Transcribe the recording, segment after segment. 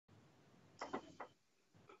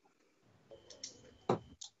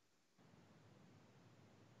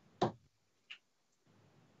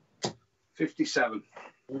57.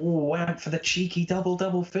 Oh, went for the cheeky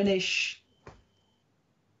double finish.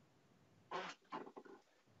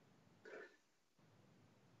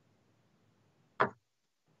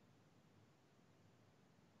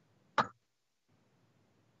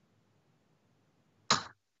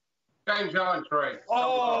 James Arntree.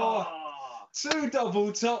 Oh, two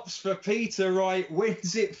double tops for Peter Wright,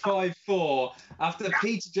 wins it 5-4 after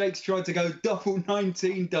Peter Jakes tried to go double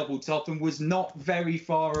 19 double top and was not very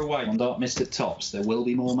far away. On dart missed at tops. There will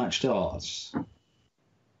be more match darts.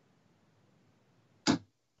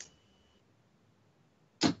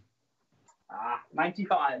 Ah,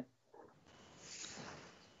 95.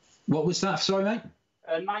 What was that? Sorry, mate?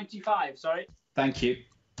 95, sorry. Thank you.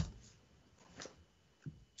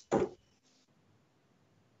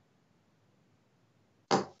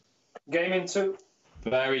 Game in 2.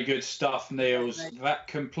 Very good stuff, Niels. That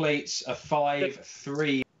completes a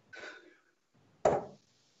 5-3.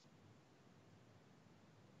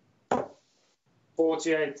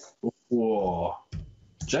 48. Whoa.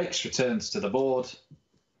 Jakes returns to the board.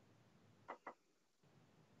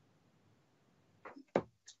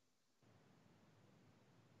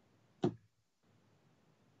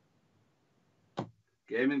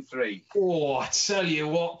 Game in 3. Oh, I tell you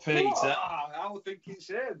what, Peter. I was thinking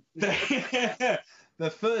same. The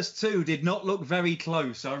first two did not look very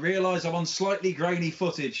close. I realise I'm on slightly grainy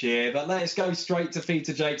footage here, but let's go straight to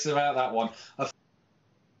Peter Jakes about that one.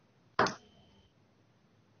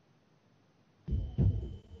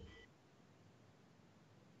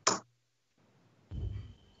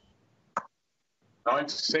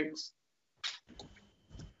 $96.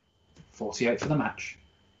 48 for the match.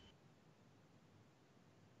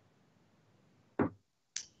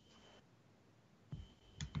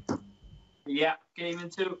 Yeah, game in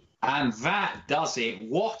 2. And that does it.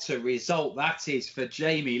 What a result that is for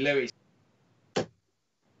Jamie Lewis.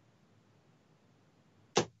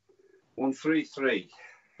 133.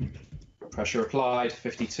 Pressure applied.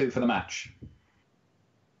 52 for the match.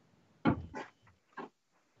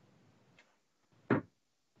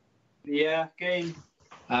 Yeah, game.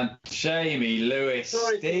 And Jamie Lewis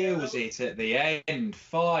steals it at the end.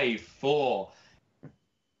 5-4.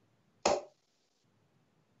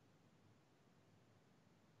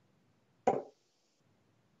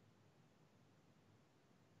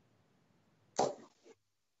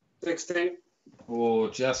 $60. Oh,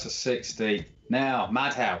 just a 60. Now,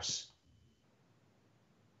 Madhouse.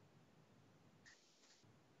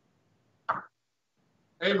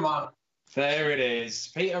 In 1. There it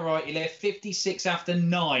is. Peter Wright, he left 56 after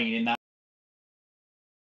 9 in that.